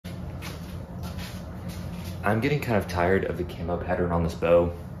I'm getting kind of tired of the camo pattern on this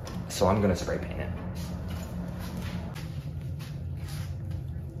bow, so I'm gonna spray paint it.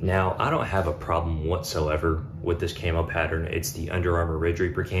 Now, I don't have a problem whatsoever with this camo pattern. It's the Under Armour Ridge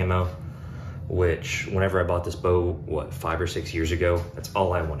Reaper camo, which whenever I bought this bow, 5 or 6 years ago, that's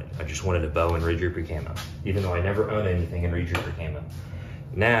all I wanted. I just wanted a bow in Ridge Reaper camo, even though I never owned anything in Ridge Reaper camo.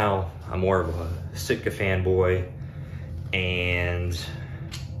 Now, I'm more of a Sitka fanboy, and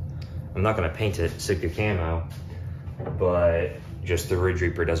I'm not gonna paint it Sitka camo, but just the Ridge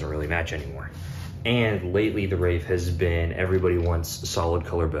Reaper doesn't really match anymore. And lately the rave has been everybody wants solid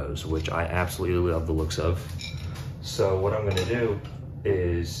color bows, which I absolutely love the looks of. So what I'm gonna do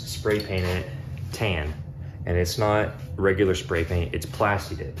is spray paint it tan. And it's not regular spray paint, it's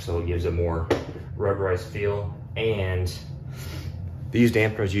Plasti Dip. So it gives a more rubberized feel. And these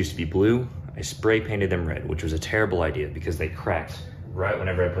dampeners used to be blue. I spray painted them red, which was a terrible idea because they cracked right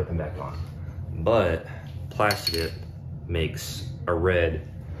whenever I put them back on. But Plasti Dip makes a red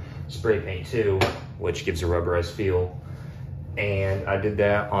spray paint too, which gives a rubberized feel. And I did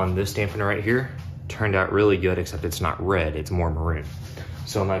that on this dampener right here. Turned out really good, except it's not red, it's more maroon.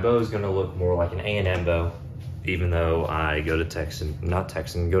 So my bow is gonna look more like an A&M bow, even though I go to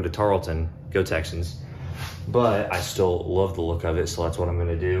go to Tarleton, go Texans. But I still love the look of it, so that's what I'm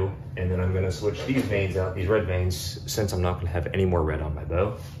gonna do. And then I'm gonna switch these veins out, these red veins, since I'm not gonna have any more red on my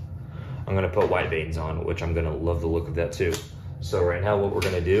bow. I'm gonna put white veins on, which I'm gonna love the look of that too. So right now what we're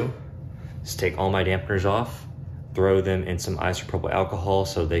gonna do is take all my dampeners off, throw them in some isopropyl alcohol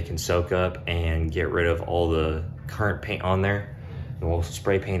so they can soak up and get rid of all the current paint on there. And we'll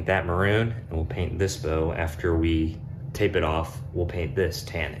spray paint that maroon, and we'll paint this bow. After we tape it off, we'll paint this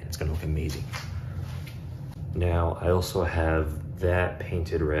tan. It's gonna look amazing. Now, I also have that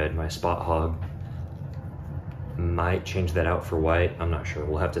painted red, my Spot Hog. Might change that out for white, I'm not sure.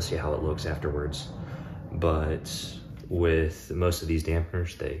 We'll have to see how it looks afterwards. But with most of these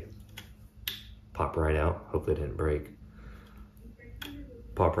dampeners, they pop right out. Hope they didn't break.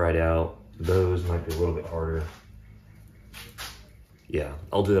 Pop right out. Those might be a little bit harder. Yeah,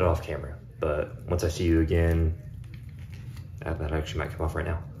 I'll do that off camera. But once I see you again, that actually might come off right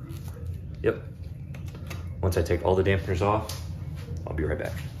now. Yep. Once I take all the dampeners off, I'll be right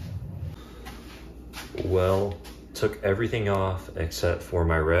back. Well, took everything off except for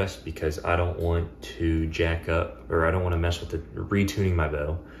my rest because I don't want to jack up, or I don't want to mess with the retuning my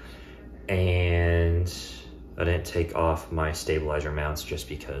bow. And I didn't take off my stabilizer mounts just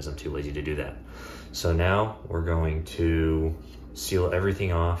because I'm too lazy to do that. So now we're going to seal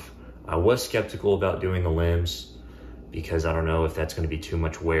everything off. I was skeptical about doing the limbs because I don't know if that's going to be too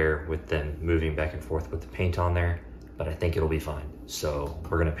much wear with them moving back and forth with the paint on there, but I think it'll be fine. So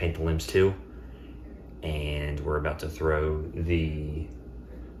we're going to paint the limbs too, and we're about to throw the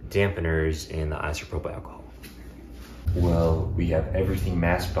dampeners in the isopropyl alcohol. Well, we have everything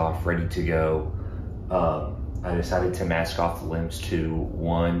masked off, ready to go. I decided to mask off the limbs too,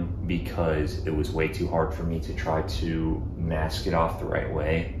 one, because it was way too hard for me to try to mask it off the right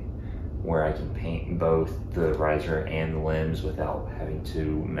way, where I can paint both the riser and the limbs without having to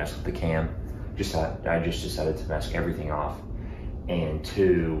mess with the cam. I just decided to mask everything off. And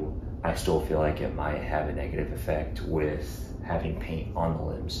two, I still feel like it might have a negative effect with having paint on the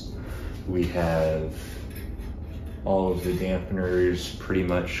limbs. We have all of the dampeners pretty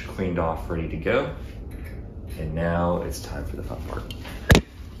much cleaned off, ready to go. And now it's time for the fun part.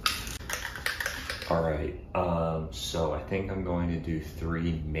 All right, so I think I'm going to do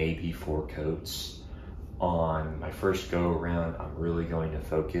 3, maybe 4 coats. On my first go around, I'm really going to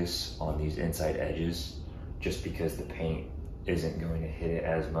focus on these inside edges just because the paint isn't going to hit it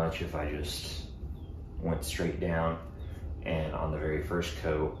as much if I just went straight down. And on the very first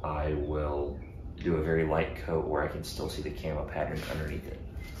coat, I will do a very light coat where I can still see the camo pattern underneath it.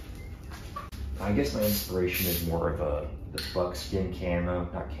 I guess my inspiration is more of the buckskin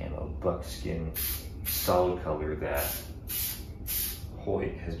buckskin solid color that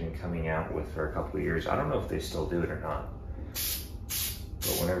Hoyt has been coming out with for a couple of years. I don't know if they still do it or not,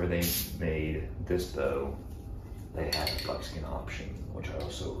 but whenever they made this bow, they had a buckskin option, which I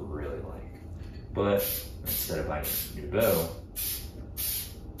also really like. But instead of buying a new bow,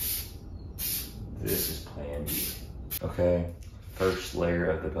 this is plan B. Okay, first layer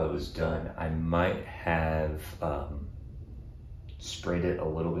of the bow is done. I might have sprayed it a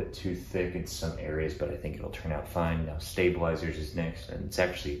little bit too thick in some areas, but I think it'll turn out fine. Now stabilizers is next, and it's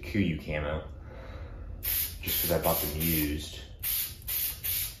actually a Kuyu camo, just because I bought them used.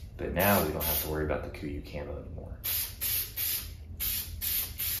 But now we don't have to worry about the Kuyu camo anymore.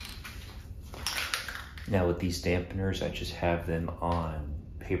 Now with these dampeners, I just have them on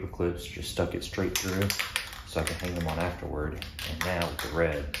paper clips, just stuck it straight through. so I can hang them on afterward. And now with the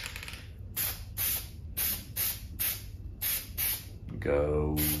red,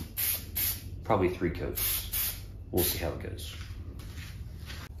 go probably 3 coats. We'll see how it goes.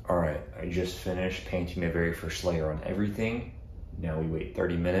 All right, I just finished painting the very first layer on everything. Now we wait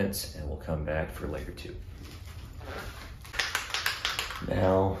 30 minutes and we'll come back for layer 2.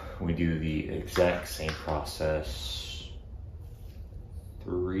 Now we do the exact same process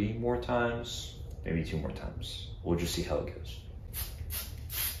 3 more times, maybe 2 more times. We'll just see how it goes.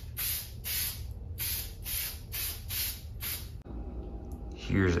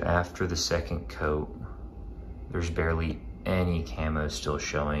 Here's after the second coat. There's barely any camo still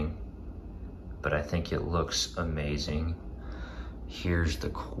showing, but I think it looks amazing. Here's the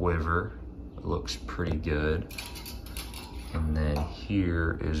quiver. It looks pretty good. And then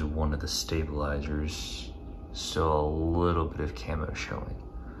here is one of the stabilizers. Still a little bit of camo showing.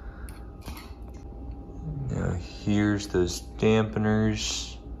 Now here's those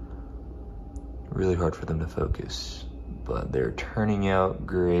dampeners. Really hard for them to focus, but they're turning out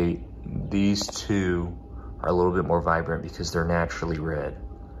great. These two are a little bit more vibrant because they're naturally red,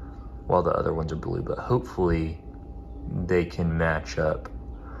 while the other ones are blue, but hopefully they can match up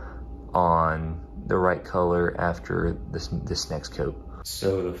on the right color after this next coat.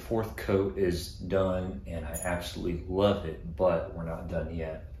 So the 4th coat is done and I absolutely love it, but we're not done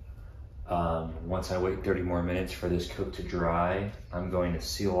yet. Once I wait 30 more minutes for this coat to dry, I'm going to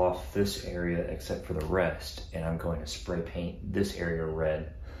seal off this area except for the rest, and I'm going to spray paint this area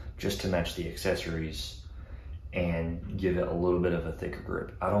red just to match the accessories and give it a little bit of a thicker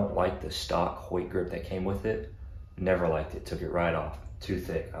grip. I don't like the stock Hoyt grip that came with it. Never liked it, took it right off. Too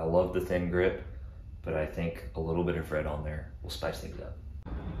thick. I love the thin grip, but I think a little bit of red on there will spice things up.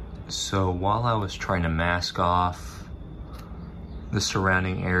 So while I was trying to mask off the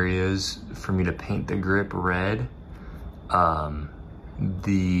surrounding areas for me to paint the grip red,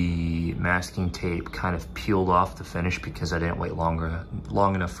 the masking tape kind of peeled off the finish because I didn't wait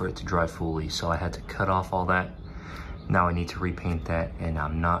long enough for it to dry fully. So I had to cut off all that. Now I need to repaint that, and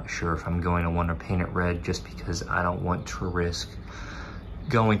I'm not sure if I'm going to want to paint it red just because I don't want to risk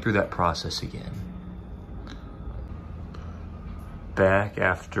going through that process again. Back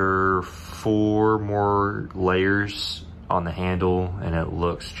after 4 more layers on the handle, and it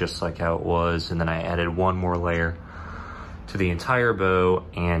looks just like how it was. And then I added 1 more layer to the entire bow,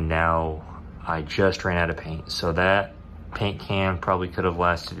 and now I just ran out of paint. So that paint can probably could have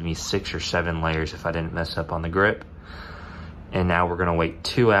lasted me 6 or 7 layers if I didn't mess up on the grip. And now we're gonna wait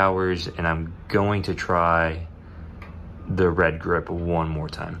 2 hours, and I'm going to try the red grip 1 more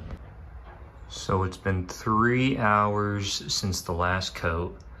time. So it's been 3 hours since the last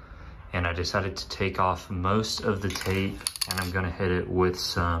coat, and I decided to take off most of the tape, and I'm gonna hit it with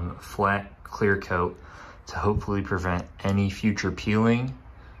some flat clear coat to hopefully prevent any future peeling.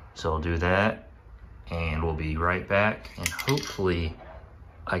 So I'll do that, and we'll be right back, and hopefully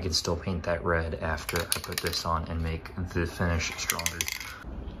I can still paint that red after I put this on and make the finish stronger.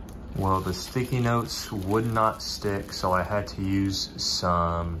 Well, the sticky notes would not stick, so I had to use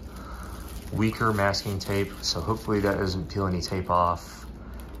some weaker masking tape, so hopefully that doesn't peel any tape off.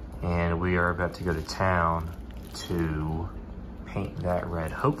 And we are about to go to town to paint that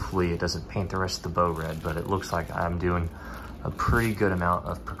red. Hopefully it doesn't paint the rest of the bow red, but it looks like I'm doing a pretty good amount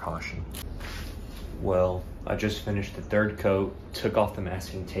of precaution. Well, I just finished the 3rd coat, took off the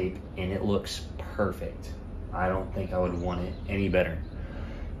masking tape, and it looks perfect. I don't think I would want it any better.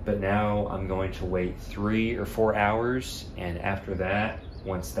 But now I'm going to wait 3 or 4 hours, and after that,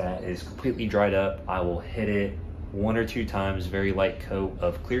 once that is completely dried up, I will hit it 1 or 2 times, very light coat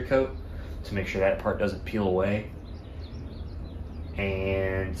of clear coat to make sure that part doesn't peel away.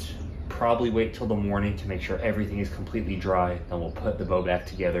 And probably wait till the morning to make sure everything is completely dry. Then we'll put the bow back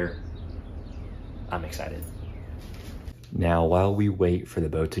together. I'm excited. Now, while we wait for the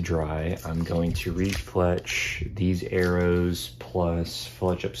bow to dry, I'm going to re-fletch these arrows plus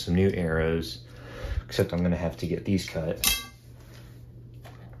fletch up some new arrows, except I'm gonna have to get these cut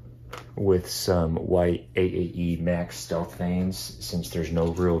with some white 88E Max Stealth veins, since there's no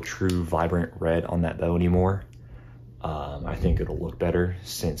real true vibrant red on that bow anymore. I think it'll look better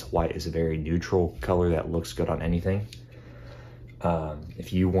since white is a very neutral color that looks good on anything.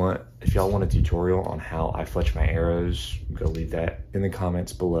 If y'all want a tutorial on how I fletch my arrows, go leave that in the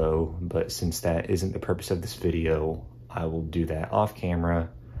comments below. But since that isn't the purpose of this video, I will do that off camera,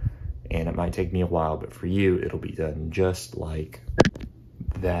 and it might take me a while, but for you, it'll be done just like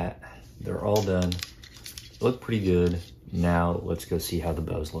that. They're all done. Look pretty good. Now let's go see how the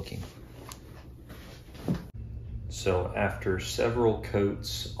bow's looking. So after several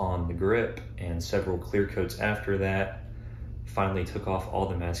coats on the grip and several clear coats after that, finally took off all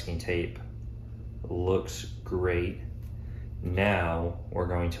the masking tape. Looks great. Now we're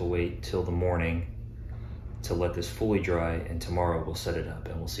going to wait till the morning to let this fully dry, and tomorrow we'll set it up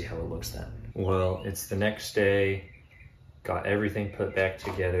and we'll see how it looks then. Well, it's the next day, got everything put back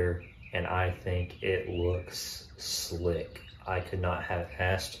together, and I think it looks slick. I could not have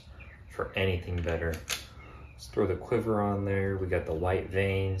asked for anything better. Let's throw the quiver on there. We got the white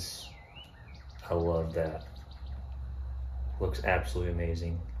veins. I love that. Looks absolutely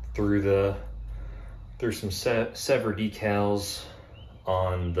amazing. Threw some Sever decals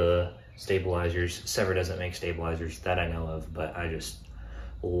on the stabilizers. Sever doesn't make stabilizers that I know of, but I just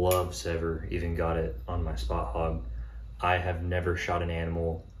love Sever. Even got it on my Spot Hog. I have never shot an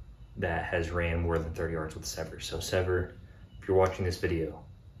animal that has ran more than 30 yards with Sever. So Sever, if you're watching this video,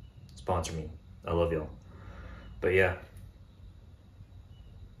 sponsor me. I love y'all. But yeah,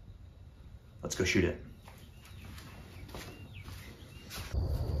 let's go shoot it.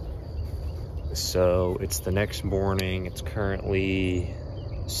 So it's the next morning. It's currently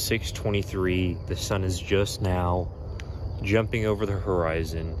 6:23. The sun is just now jumping over the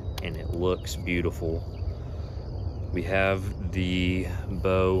horizon and it looks beautiful. We have the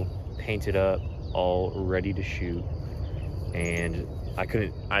bow painted up, all ready to shoot. And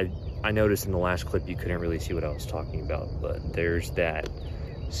I noticed in the last clip you couldn't really see what I was talking about, but there's that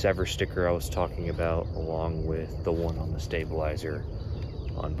Sever sticker I was talking about, along with the one on the stabilizer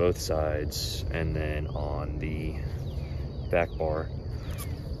on both sides and then on the back bar.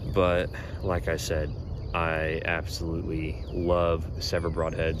 But like I said, I absolutely love Sever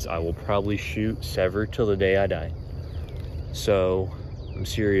broadheads. I will probably shoot Sever till the day I die. So I'm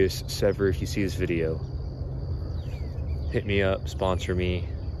serious, Sever, if you see this video, hit me up, sponsor me.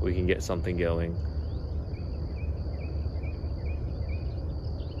 We can get something going.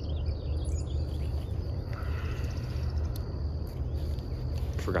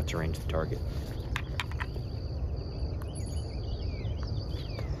 Forgot to range the target.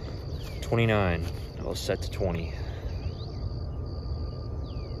 29. I was set to 20.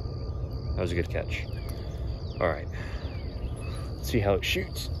 That was a good catch. All right. Let's see how it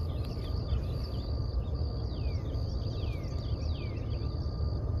shoots.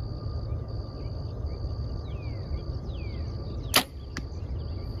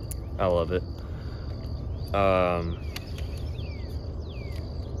 I love it.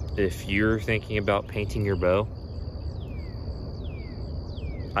 If you're thinking about painting your bow,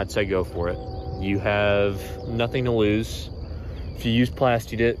 I'd say go for it. You have nothing to lose if you use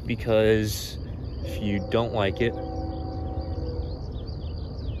Plasti Dip, because if you don't like it,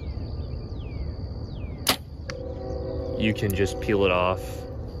 you can just peel it off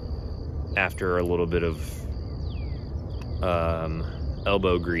after a little bit of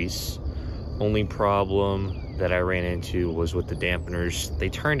elbow grease. Only problem that I ran into was with the dampeners. They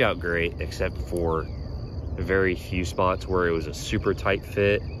turned out great, except for very few spots where it was a super tight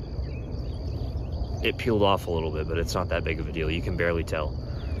fit. It peeled off a little bit, but it's not that big of a deal. You can barely tell.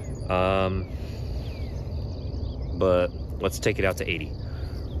 But let's take it out to 80.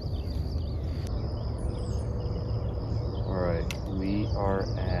 All right, we are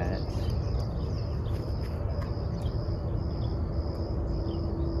at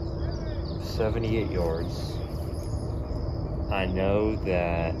 78 yards. I know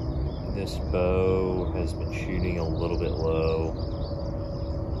that this bow has been shooting a little bit low.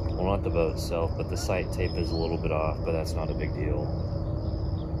 Well, not the bow itself, but the sight tape is a little bit off, but that's not a big deal.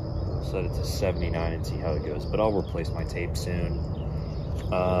 We'll set it to 79 and see how it goes, but I'll replace my tape soon.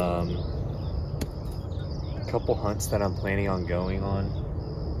 A couple hunts that I'm planning on going on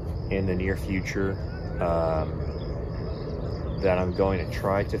in the near future that I'm going to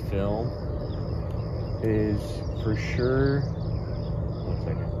try to film is for sure. One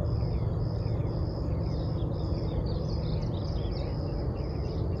second.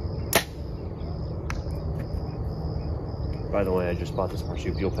 By the way, I just bought this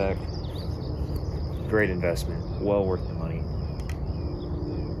marsupial pack. Great investment, well worth the money.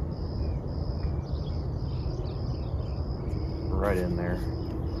 Right in there.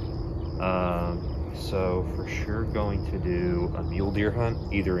 So for sure going to do a mule deer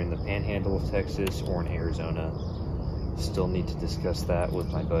hunt, either in the panhandle of Texas or in Arizona. Still need to discuss that with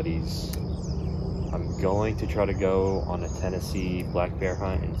my buddies. I'm going to try to go on a Tennessee black bear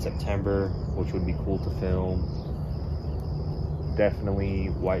hunt in September, which would be cool to film. Definitely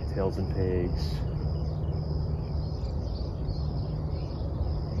whitetails and pigs.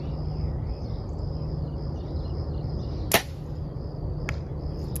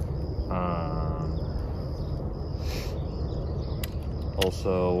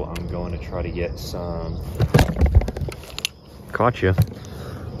 Also, I'm going to try to get some... Caught you.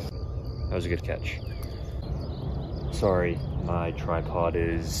 That was a good catch. Sorry, my tripod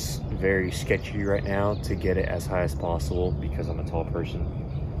is very sketchy right now to get it as high as possible because I'm a tall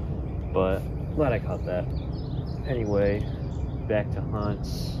person. But glad I caught that. Anyway, back to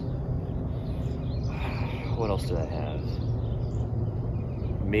hunts. What else did I have?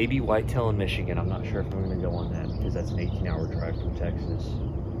 Maybe whitetail in Michigan. I'm not sure if I'm going to go on that because that's an 18-hour drive from Texas.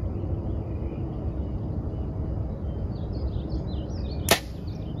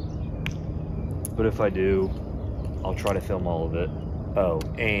 But if I do, I'll try to film all of it. Oh,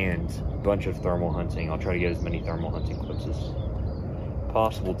 and a bunch of thermal hunting. I'll try to get as many thermal hunting clips as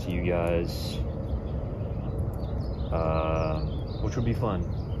possible to you guys, which would be fun.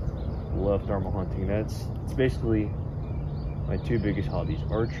 Love thermal hunting. It's basically my two biggest hobbies,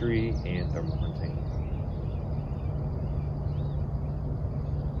 archery and thermal hunting.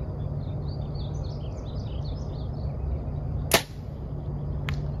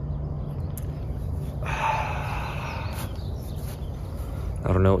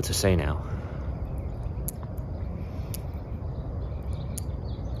 I don't know what to say now.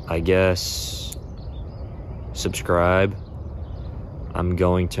 I guess subscribe. I'm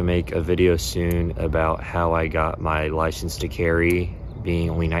going to make a video soon about how I got my license to carry being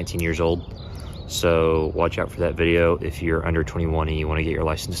only 19 years old. So watch out for that video if you're under 21 and you want to get your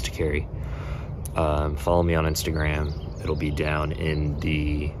license to carry. Follow me on Instagram. It'll be down in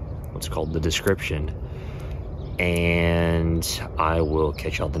the description. And I will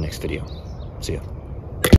catch y'all in the next video. See ya.